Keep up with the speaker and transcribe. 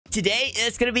Today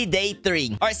is gonna be day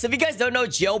 3. All right, so if you guys don't know,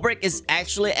 Jailbreak is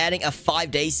actually adding a 5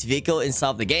 days vehicle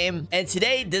inside the game. And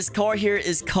today, this car here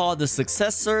is called the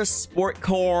Successor Sport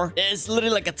Car. It's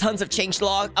literally like a tons of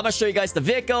changelog. I'm gonna show you guys the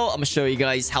vehicle. I'm gonna show you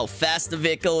guys how fast the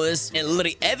vehicle is and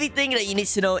literally everything that you need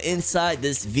to know inside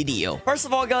this video. First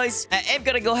of all, guys, I am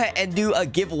gonna go ahead and do a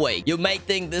giveaway. You may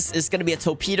think this is gonna be a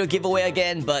torpedo giveaway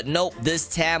again, but nope, this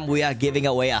time we are giving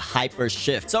away a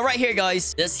HYPERSHIFT. So right here,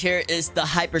 guys, this here is the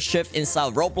HYPERSHIFT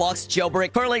inside Roblox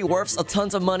Jailbreak. Currently worth a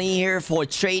tons of money here for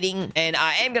trading, and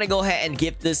I am gonna go ahead and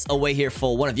give this away here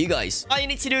for one of you guys. All you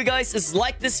need to do, guys, is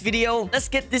like this video. Let's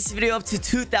get this video up to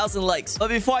 2,000 likes. But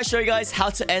before I show you guys how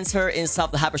to enter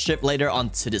inside the HYPERSHIFT later on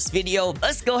to this video,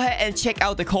 let's go ahead and check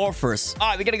out the car first. All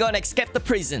right, we're gonna go and escape the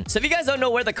prison. So if you guys don't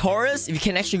know where the car is, if you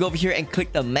can actually go over here and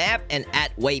click the map and add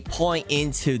waypoint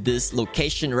into this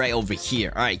location right over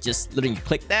here. All right, just literally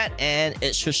click that and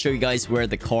it should show you guys where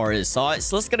the car is. All right,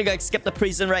 so let's gonna go skip the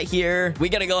prison right here. We're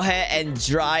gonna go ahead and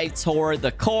drive toward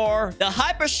the car. The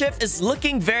HYPERSHIFT is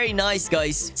looking very nice,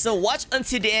 guys. So watch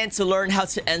until the end to learn how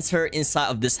to enter inside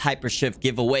of this HYPERSHIFT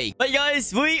giveaway. But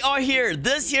guys, we are here.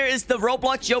 This here is the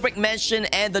Roblox Jailbreak Mansion,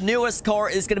 and the newest car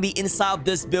is gonna be inside of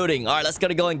this building. All right, let's go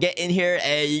and get in here.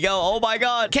 There you go. Oh my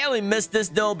god, can't we miss this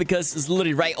though, because it's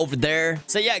literally right over there.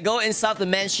 So yeah, go inside the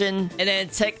mansion and then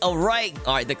take a right.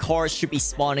 All right, the car should be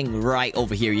spawning right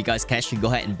over here. You guys can actually go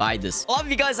ahead and buy this. A lot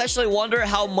of you guys actually wonder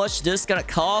how much this is gonna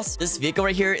cost. This vehicle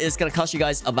right here is gonna cost you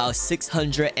guys about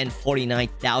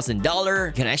 $649,000.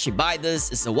 You can actually buy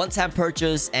this. It's a one-time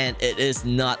purchase and it is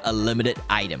not a limited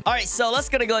item. All right, so let's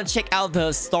gonna go and check out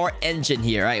the start engine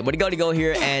here. All right, we're gonna go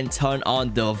here and turn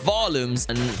on the volumes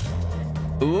and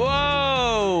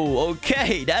whoa,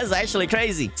 okay, that's actually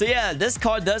crazy. So yeah, this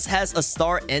car does has a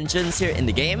start engines here in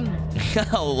the game.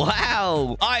 Oh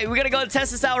wow. All right, we're gonna go and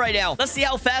test this out right now. Let's see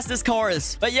how fast this car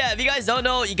is. But yeah, if you guys don't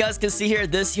know, you guys can see here,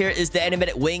 this here is the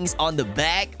animated wings on the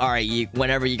back. All right,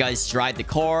 whenever you guys drive the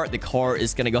car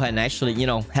is gonna go ahead and actually, you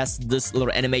know, has this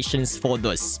little animations for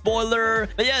the spoiler.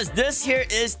 But yes, this here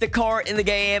is the car in the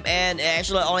game, and it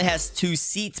actually only has 2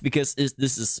 seats because this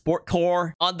is a sport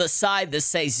car. On the side, this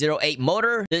says 08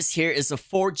 motor. This here is a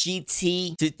Ford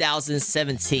GT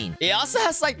 2017. It also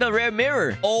has like the rear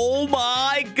mirror. Oh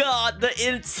my god, the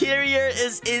interior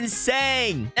is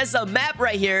insane. There's a map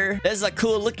right here. There's a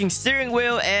cool looking steering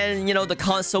wheel, and you know, the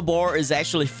console bar is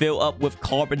actually filled up with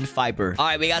carbon fiber. All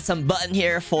right, we got some button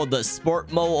here for the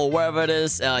sport mode or wherever it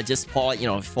is, just for, you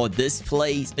know, for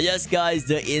displays. But yes, guys,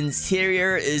 the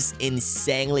interior is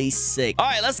insanely sick. All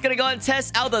right, let's go and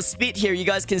test out the speed here. You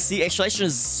guys can see acceleration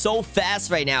is so fast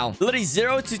right now. Literally 0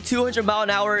 to 200 mile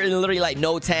an hour in literally like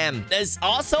no time. There's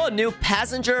also a new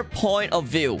passenger point of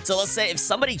view. So let's say if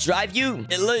somebody drive you,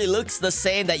 it literally looks the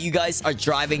same that you guys are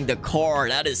driving the car.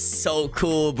 That is so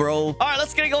cool, bro. All right,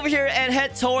 let's go over here and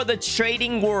head toward the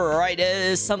trading world. All right,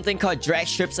 there is something called drag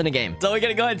strips in the game. So we're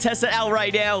gonna go ahead and test it out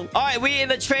right now. All right, we in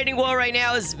the trading world right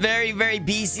now. It's very, very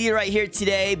busy right here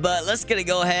today, but let's gonna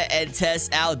go ahead and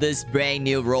test out this brand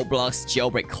new Roblox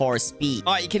Jailbreak car speed.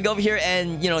 All right, you can go over here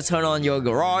and, you know, turn on your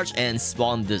garage and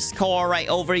spawn this car right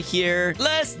over here.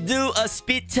 Let's do a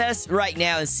speed test right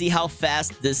now and see how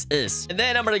fast this is. And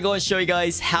then I'm gonna go and show you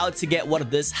guys how to get one of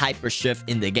this HYPERSHIFT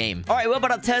in the game. All right, we're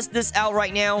about to test this out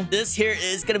right now. This here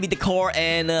is gonna be the car,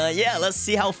 and yeah, let's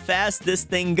see how fast this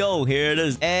thing go. Here it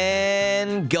is,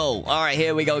 and go. All right,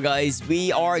 here we go, guys.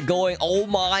 We are going. Oh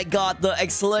my god, the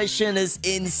acceleration is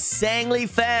insanely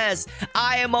fast.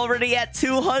 I am already at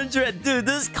 200. Dude,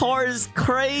 this car is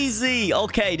crazy.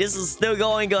 Okay, this is still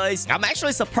going, guys. I'm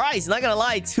actually surprised, not gonna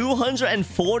lie.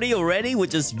 240 already,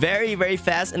 which is very, very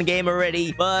fast in the game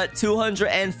already. But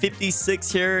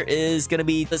 256 here is gonna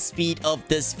be the speed of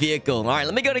this vehicle. All right,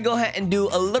 let me go ahead and do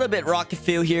a little bit rocket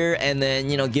fuel here, and then,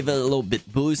 you know, give it a little bit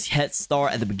boost head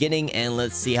start at the beginning, and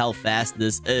let's see how fast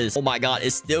this is. Oh my god,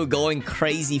 it's still going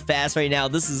crazy fast right now.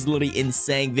 This is literally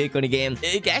insane vehicle in the game.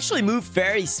 It actually moved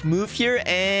very smooth here,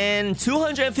 and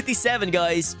 257,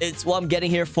 guys. It's what I'm getting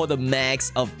here for the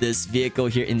max of this vehicle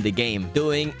here in the game.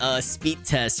 Doing a speed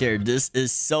test here. This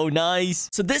is so nice.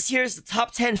 So this here is the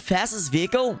top 10 fastest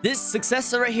vehicle. This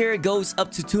Successor right here goes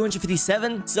up to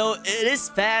 257. So it is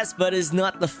fast, but it's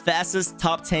not the fastest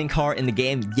top 10 car in the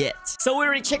game yet. So we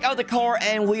already checked out the car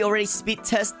and we already speed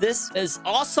test this. There's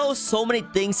also so many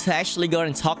things to actually go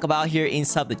and talk about here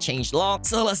inside the changelog.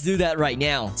 So let's do that right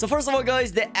now. So first of all,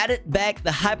 guys, they added back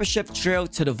the HYPERSHIFT trail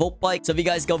to the vote bike. So if you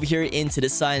guys go over here into the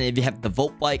sign, if you have the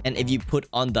vote bike and if you put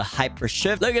on the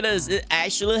HYPERSHIFT, look at because it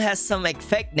actually has some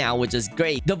effect now, which is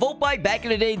great. The Volt Bike back in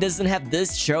the day doesn't have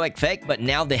this show effect, but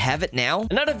now they have it now.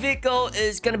 Another vehicle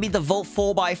is gonna be the Volt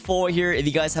 4x4 here. If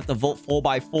you guys have the Volt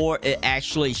 4x4, it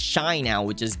actually shine now,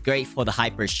 which is great for the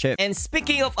HYPERSHIFT. And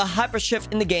speaking of a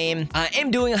HYPERSHIFT in the game, I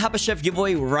am doing a HYPERSHIFT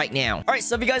giveaway right now. All right,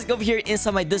 so if you guys go over here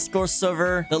inside my Discord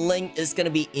server, the link is gonna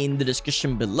be in the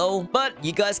description below. But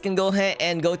you guys can go ahead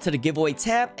and go to the giveaway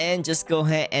tab and just go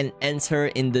ahead and enter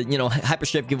in the,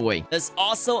 HYPERSHIFT giveaway. There's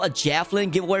also a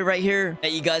javelin giveaway right here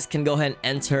that you guys can go ahead and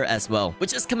enter as well,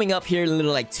 which is coming up here in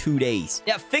literally like 2 days.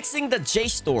 Yeah, fixing the J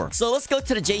store. So let's go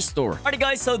to the J store. Alrighty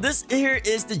guys, so this here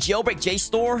is the Jailbreak J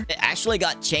store. It actually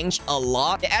got changed a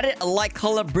lot. They added a light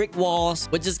color brick walls,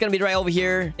 which is gonna be right over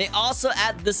here. They also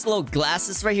add this little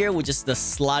glasses right here, which is the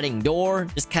sliding door.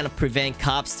 Just kind of prevent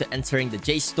cops to entering the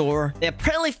J store. They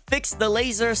apparently fixed the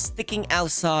laser sticking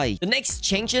outside. The next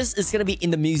changes is gonna be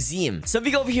in the museum. So if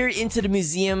you go over here into the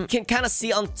museum, you can kind of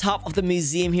see on top of the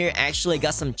museum here actually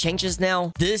got some changes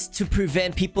now. This to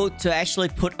prevent people to actually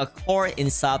put a car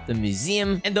inside the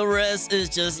museum. And the rest is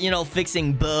just,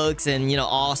 fixing bugs and,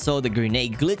 also the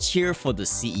grenade glitch here for the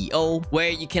CEO, where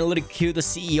you can literally kill the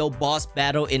CEO boss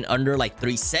battle in under like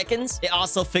 3 seconds. They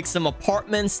also fixed some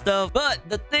apartment stuff. But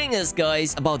the thing is,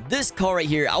 guys, about this car right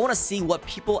here, I want to see what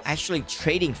people actually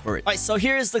trading for it. All right, so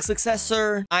here's the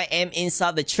Successor. I am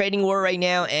inside the trading world right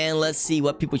now, and let's see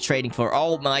what people trading for.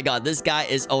 Oh my god, this guy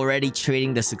is already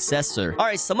trading the Successor. All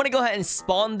right, so I'm gonna go ahead and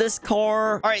spawn this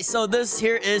car. All right, so this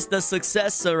here is the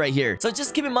Successor right here. So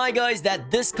just keep in mind, guys,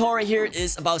 that this car right here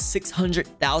is about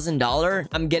 $600,000.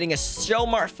 I'm getting a Show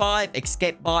Mark 5,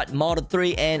 Escape Bot, Model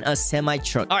 3, and a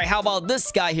semi-truck. All right, how about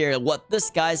this guy here? What this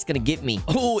guy's gonna give me?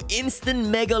 Oh, instant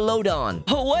Megalodon.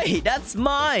 Oh wait, that's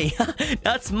my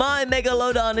that's my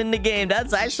Megalodon in the game.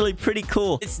 That's actually pretty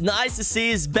cool. It's nice to see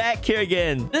his back here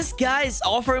again. This guy is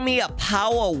offering me a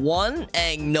power 1.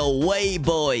 Ain't no way,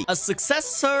 boy. A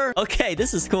Successor. Okay,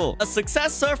 this is cool. A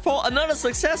Successor for another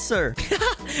Successor.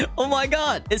 Oh my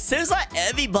god. It seems like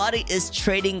everybody is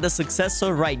trading the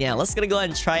Successor right now. Let's gonna go ahead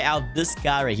and try out this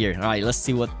guy right here. All right, let's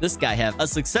see what this guy have. A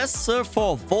Successor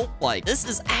for Volt Bike. This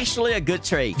is actually a good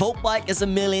trade. Volt Bike is $1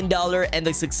 million and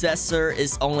the Successor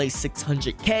is only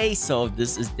 600k, so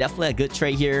this is definitely a good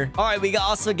trade here. All right, we can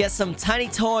also get some tiny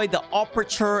toy, the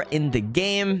Aperture in the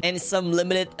game, and some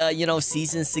limited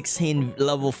season 16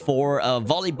 level 4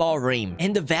 volleyball rim.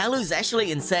 And the value is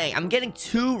actually insane. I'm getting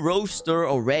 2 roaster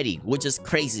already, which is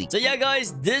crazy. So yeah,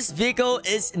 guys, this vehicle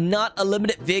is not a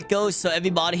limited vehicle, so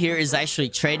everybody here is actually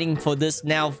trading for this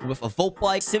now with a Volt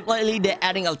Bike. Simply, they're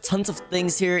adding a tons of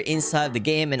things here inside the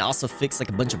game and also fix like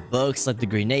a bunch of bugs like the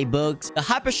grenade bugs. The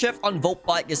HYPERSHIFT on Volt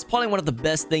Bike is probably one of the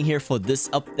best thing here for this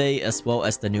update, as well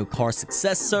as the new car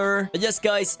Successor. But yes,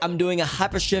 guys, I'm doing a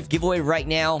HYPERSHIFT giveaway right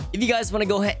now. If you guys want to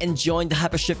go ahead and join the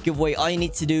HYPERSHIFT giveaway, all you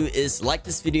need to do is like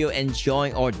this video and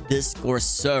join our Discord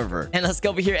server. And let's go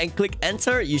over here and click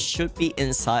enter. You should be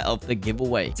inside of the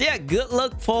giveaway. So yeah, good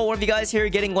luck for one of you guys here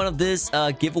getting one of this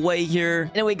giveaway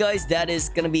here. Anyway, guys, that is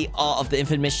gonna be all of the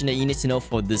information that you need to know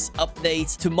for this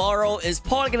update. Tomorrow is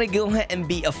probably gonna go ahead and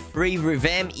be a free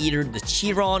revamp. Either the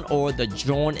Chiron or the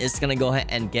drone is gonna go ahead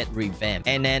and get revamped.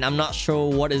 And then I'm not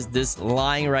sure what is this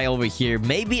line right over here.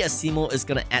 Maybe Asimo is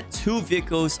gonna add 2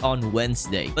 vehicles on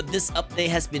Wednesday. But this update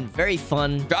has been very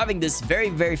fun. Driving this very,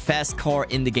 very fast car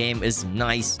in the game is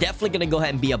nice. Definitely gonna go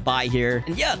ahead and be a buy here.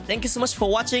 And yeah, thank you so much for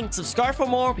watching. Subscribe for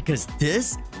more because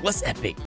this was epic.